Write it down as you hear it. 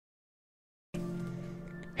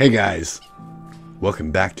Hey guys, welcome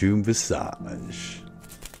back to VISAGE.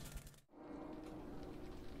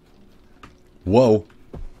 Whoa.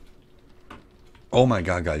 Oh my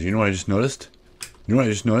god, guys, you know what I just noticed? You know what I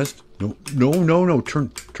just noticed? No.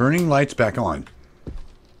 Turning lights back on.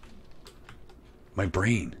 My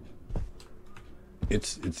brain.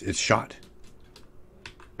 It's shot.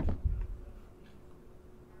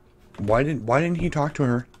 Why didn't he talk to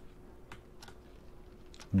her?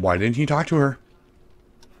 Why didn't he talk to her?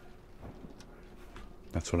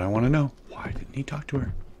 That's what I want to know. Why didn't he talk to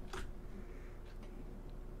her?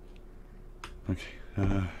 Okay.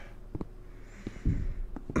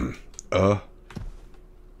 Okay.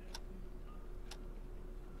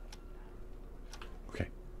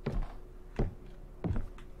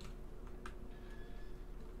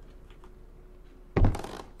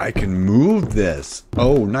 I can move this.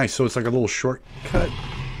 Oh, nice. So it's like a little shortcut.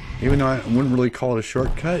 Even though I wouldn't really call it a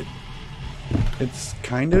shortcut. It's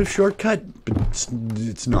kind of shortcut, but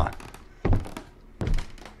it's not.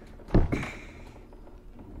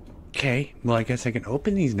 Okay, well I guess I can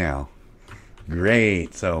open these now.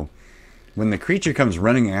 Great, so when the creature comes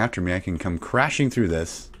running after me, I can come crashing through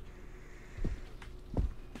this.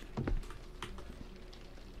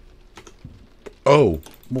 Oh,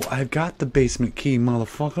 well I've got the basement key,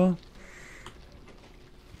 motherfucker.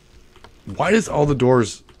 Why does all the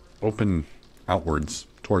doors open outwards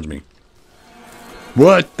towards me?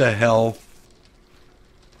 What the hell?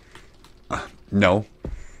 No.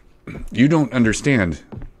 You don't understand.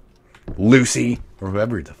 Lucy, or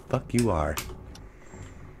whoever the fuck you are.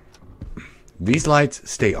 These lights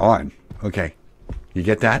stay on. Okay. You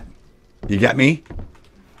get that? You get me?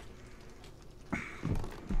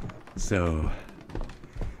 So,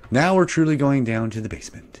 now we're truly going down to the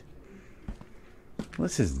basement. Well,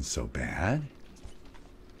 this isn't so bad.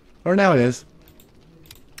 Or now it is.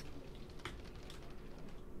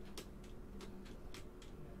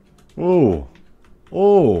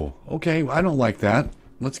 Oh, okay, I don't like that.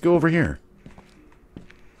 Let's go over here.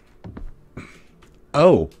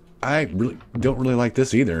 Oh, I really don't really like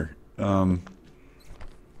this either.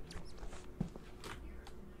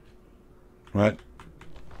 What?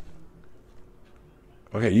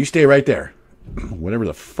 Okay, you stay right there. Whatever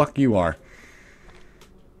the fuck you are.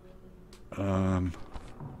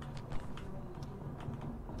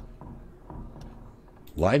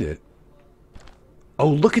 Light it. Oh,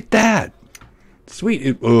 look at that!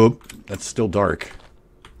 Sweet. That's still dark.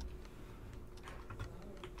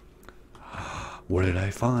 What did I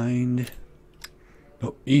find?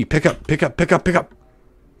 Oh, pick up.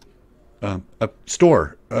 A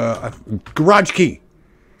store. A garage key.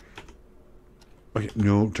 Okay,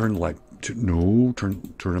 no, turn the light. No, turn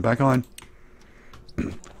it back on.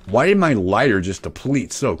 Why did my lighter just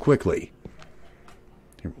deplete so quickly?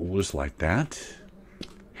 Here, we'll just light that.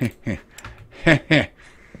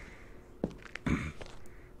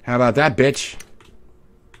 How about that, bitch?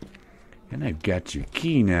 And I've got your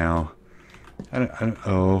key now.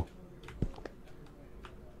 Oh.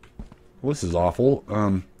 Well, this is awful.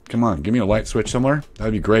 Come on, give me a light switch somewhere.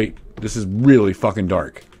 That'd be great. This is really fucking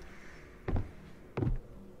dark.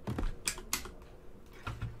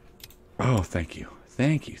 Oh, thank you.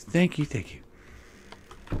 Thank you.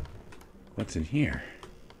 What's in here?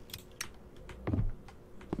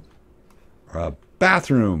 A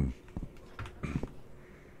bathroom.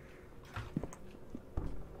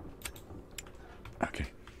 Okay.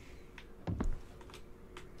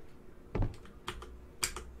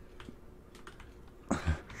 I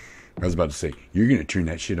was about to say, you're going to turn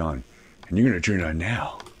that shit on. And you're going to turn it on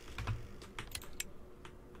now.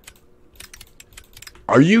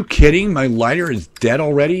 Are you kidding? My lighter is dead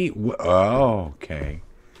already? Oh, okay.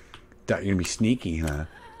 Thought you're going to be sneaky, huh?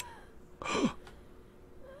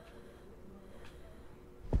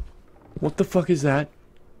 What the fuck is that?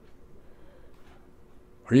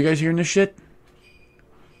 Are you guys hearing this shit?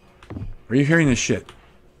 Are you hearing this shit?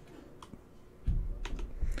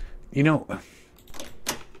 You know,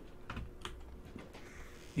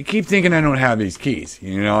 you keep thinking I don't have these keys,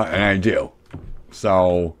 you know, and I do.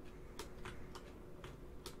 So,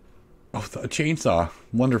 a chainsaw.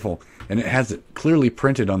 Wonderful. And it has it clearly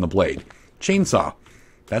printed on the blade. Chainsaw.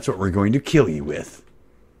 That's what we're going to kill you with.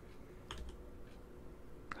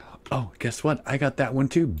 Oh, guess what? I got that one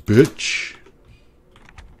too, bitch.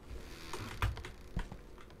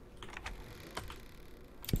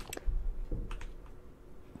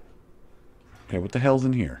 Okay, what the hell's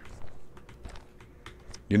in here?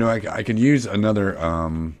 You know, I could use another,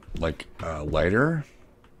 lighter.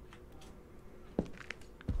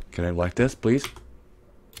 Can I light this, please?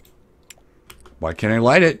 Why can't I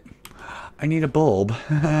light it? I need a bulb.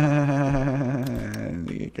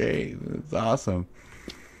 Okay, that's awesome.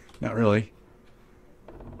 Not really.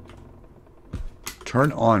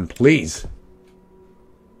 Turn on, please.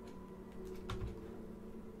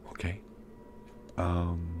 Okay.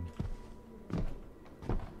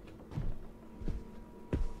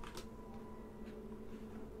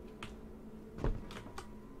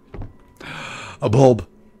 A bulb.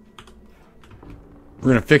 We're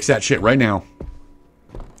gonna fix that shit right now.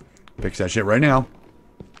 Fix that shit right now.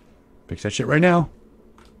 Fix that shit right now.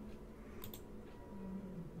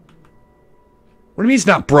 What do you mean it's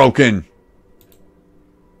not broken?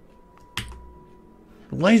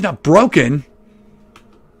 The line's not broken.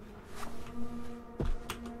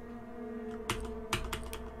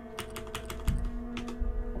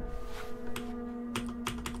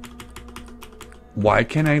 Why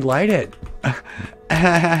can't I light it?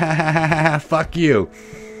 Fuck you.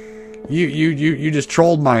 You just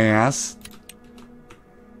trolled my ass.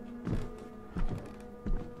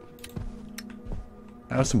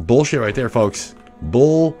 That was some bullshit right there, folks.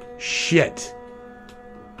 Bullshit.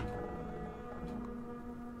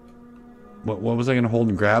 What was I gonna hold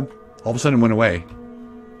and grab? All of a sudden it went away.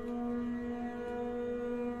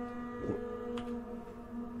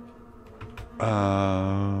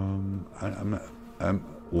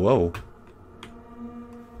 Whoa.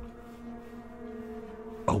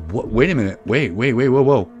 Oh, what? Wait a minute. Wait,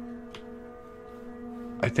 whoa.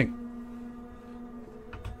 I think.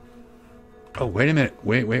 Oh, wait a minute.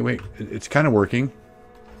 Wait. It's kind of working.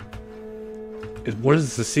 What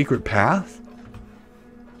is the secret path?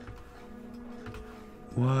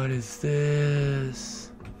 What is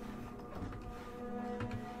this?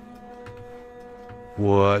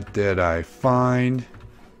 What did I find?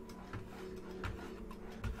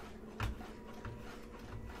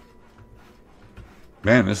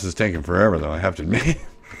 Man, this is taking forever, though, I have to admit.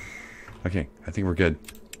 Okay, I think we're good.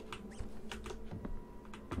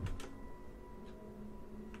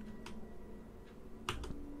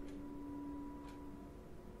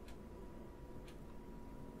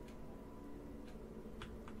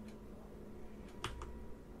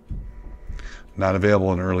 Not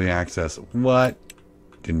available in early access. What?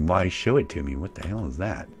 Then why show it to me? What the hell is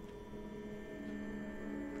that?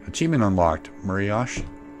 Achievement unlocked.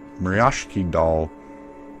 Murashiki doll.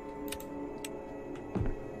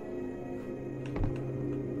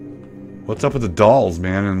 What's up with the dolls,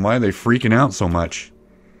 man? And why are they freaking out so much?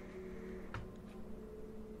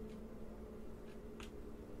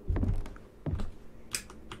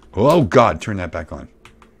 Oh, God. Turn that back on.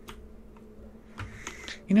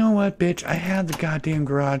 You know what, bitch? I had the goddamn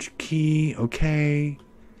garage key, okay?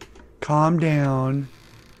 Calm down.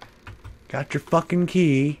 Got your fucking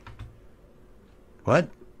key. What?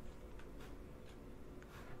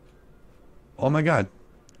 Oh my God.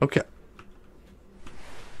 Okay.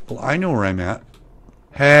 Well, I know where I'm at.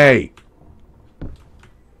 Hey!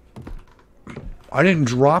 I didn't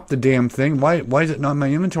drop the damn thing. Why is it not in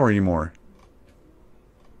my inventory anymore?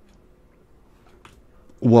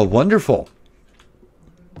 Well, wonderful.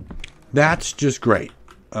 That's just great.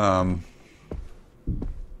 Did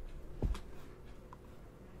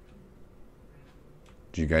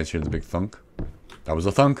you guys hear the big thunk? That was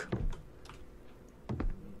a thunk.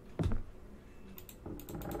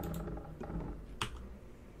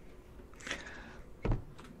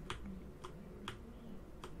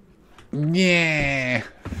 Yeah.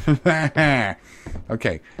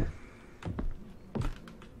 Okay.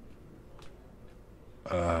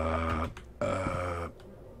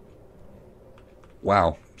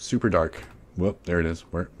 Wow. Super dark. Whoop, there it is.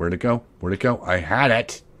 Where'd it go? Where'd it go? I had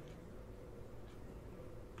it.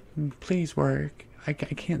 Please work. I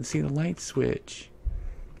can't see the light switch.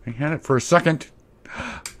 I had it for a second.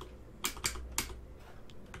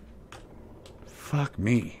 Fuck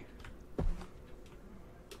me.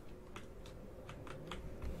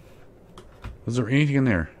 Was there anything in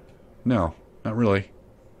there? No, not really.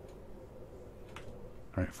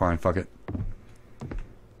 Alright, fine, fuck it.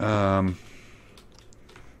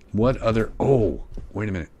 What other... Oh, wait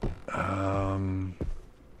a minute.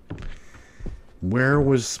 Where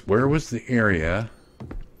was the area?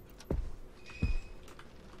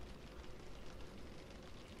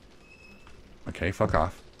 Okay, fuck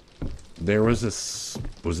off. There was this...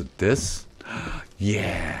 Was it this?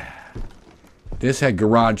 Yeah. This had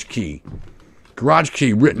garage key. Garage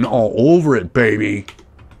key written all over it, baby.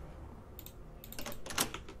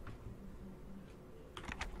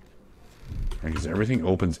 Because everything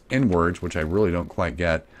opens inwards, which I really don't quite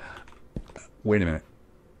get. Wait a minute.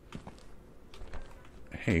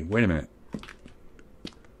 Hey, wait a minute.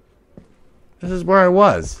 This is where I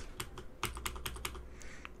was.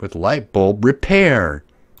 with light bulb repair.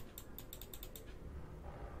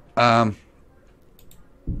 The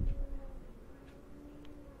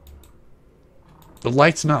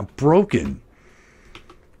light's not broken.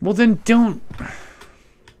 Well, then don't.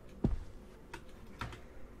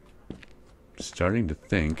 Starting to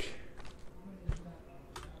think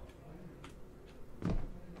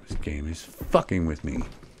this game is fucking with me.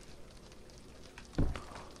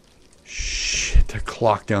 Shit, that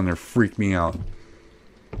clock down there freaked me out.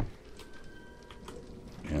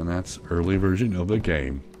 And that's early version of the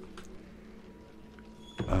game.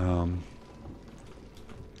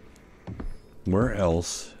 Where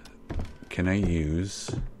else can I use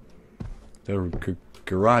the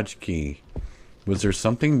garage key? Was there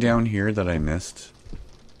something down here that I missed?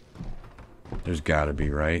 There's gotta be,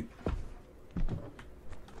 right?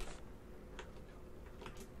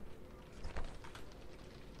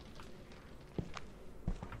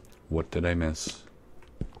 What did I miss?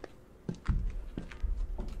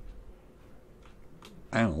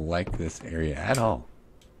 I don't like this area at all.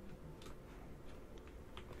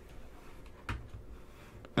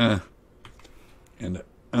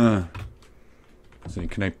 So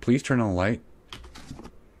can I please turn on the light?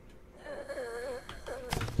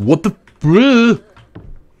 What the?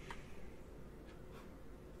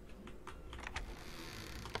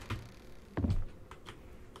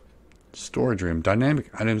 Storage room. Dynamic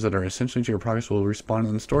items that are essential to your progress will respawn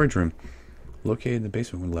in the storage room. Located in the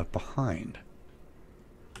basement when left behind.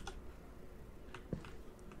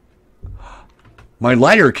 My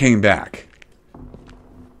lighter came back.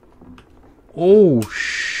 Oh,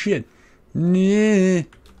 shit. Nah.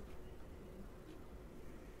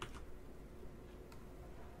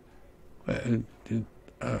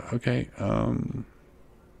 Okay.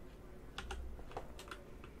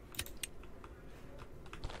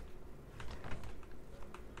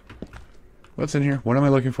 What's in here? What am I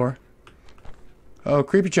looking for? Oh,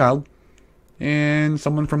 creepy child. And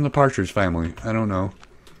someone from the Partridge family. I don't know.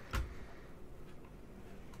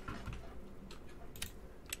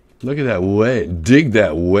 Look at that way. Dig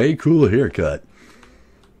that way cool haircut.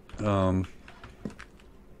 It's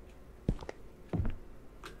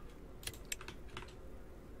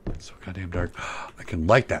so goddamn dark. I can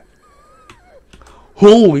light that.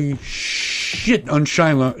 Holy shit on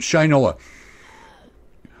Shinola.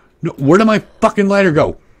 No, where did my fucking lighter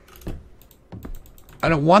go? I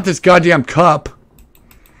don't want this goddamn cup.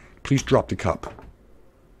 Please drop the cup.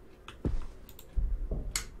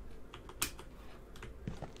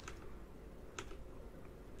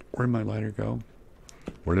 Where did my lighter go?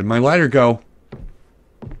 Where did my lighter go?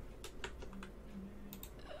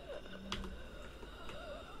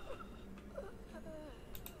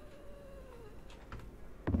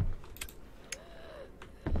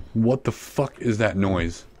 What the fuck is that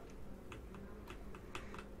noise?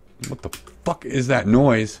 What the fuck is that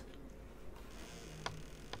noise?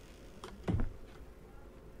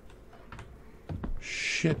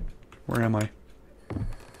 Shit. Where am I?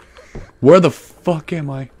 Where the fuck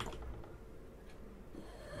am I?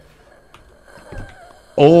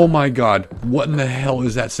 Oh my god. What in the hell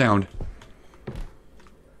is that sound?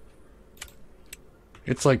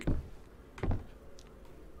 It's like...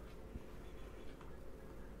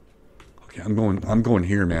 Okay, I'm going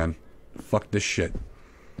here, man. Fuck this shit.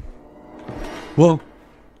 Whoa.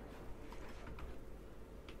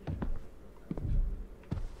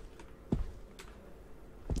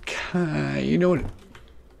 You know what?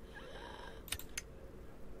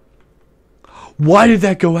 Why did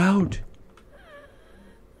that go out?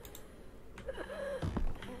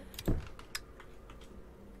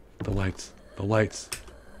 The lights. The lights.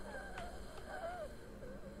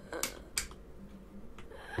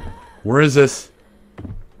 Where is this?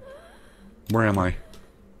 Where am I?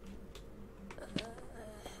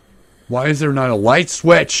 Why is there not a light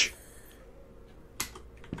switch?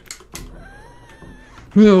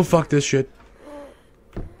 Oh, fuck this shit.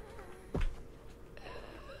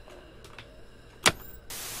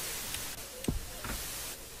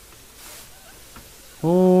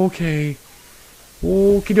 Okay.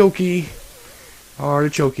 Okie dokie.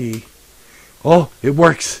 Artichoke. Oh, it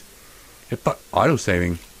works. Auto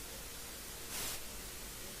saving.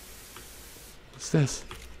 What's this?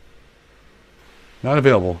 Not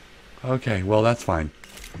available. Okay, well that's fine.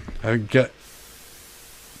 I get...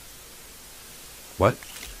 What?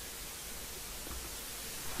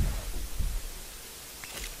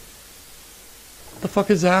 What the fuck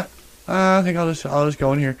is that? I think I'll just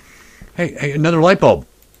go in here. Hey, another light bulb.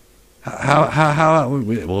 How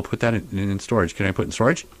we'll put that in storage. Can I put it in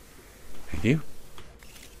storage? Thank you.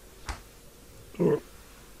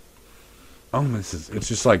 Oh, it's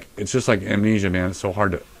just like Amnesia, man. It's so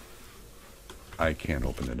hard to. I can't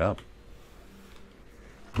open it up.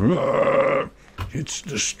 It's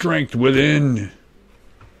the strength within.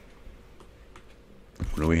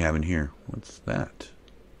 What do we have in here? What's that?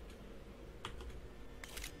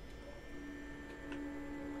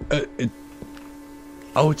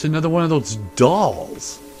 Oh, it's another one of those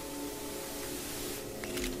dolls.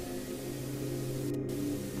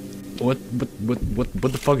 What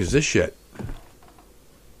the fuck is this shit?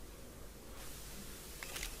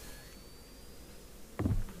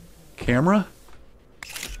 Camera?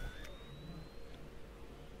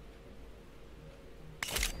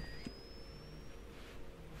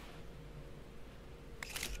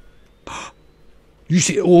 You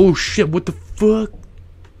see? Oh shit! What the fuck?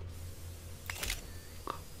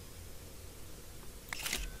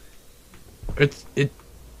 It.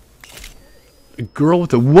 A girl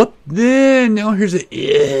with a whoop. Then now here's a.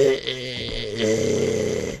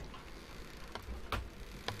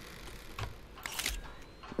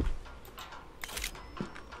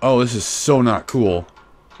 Oh, this is so not cool.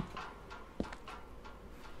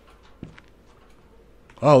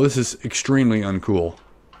 Oh, this is extremely uncool.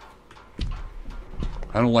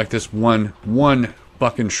 I don't like this one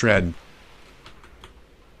fucking shred.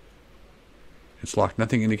 It's locked.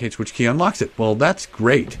 Nothing indicates which key unlocks it. Well, that's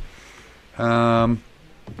great. And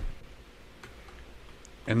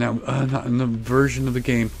now, not in the version of the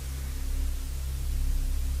game.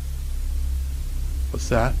 What's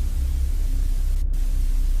that?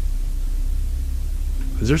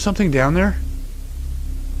 Is there something down there?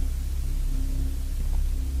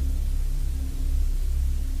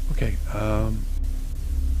 Okay,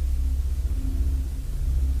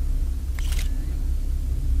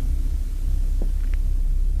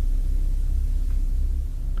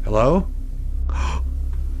 hello?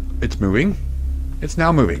 It's moving. It's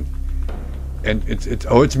now moving. And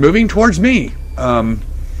it's moving towards me. And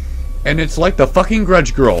it's like the fucking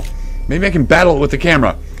Grudge Girl. Maybe I can battle it with the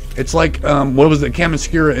camera. It's like, what was it, Cam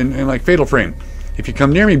Obscura in like Fatal Frame. If you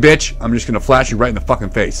come near me, bitch, I'm just gonna flash you right in the fucking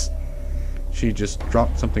face. She just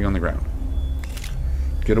dropped something on the ground.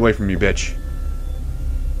 Get away from me, bitch.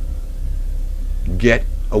 Get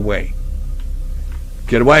away.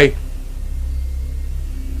 Get away.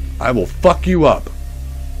 I will fuck you up.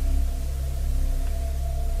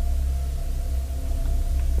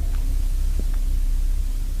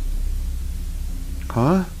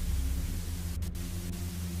 Huh?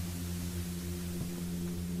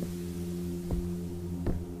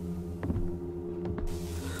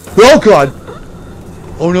 Oh god!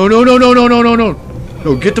 Oh no no no no no no no no!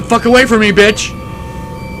 No, get the fuck away from me, bitch!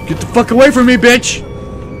 Get the fuck away from me, bitch!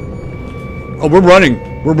 Oh, we're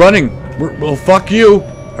running. We're running. Well, fuck you.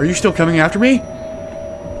 Are you still coming after me?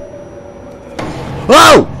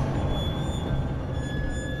 Oh!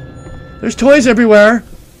 There's toys everywhere.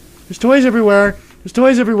 There's toys everywhere. There's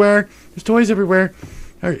toys everywhere. There's toys everywhere.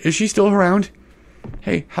 Is she still around?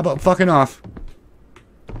 Hey, how about fucking off?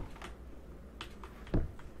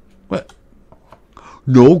 What?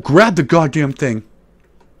 No, grab the goddamn thing.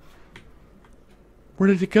 Where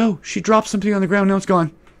did it go? She dropped something on the ground. Now it's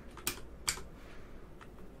gone.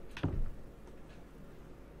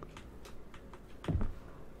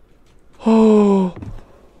 Oh.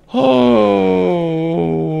 Oh.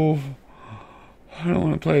 I don't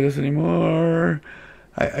want to play this anymore.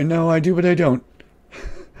 I know I do, but I don't.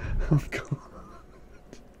 Oh, God.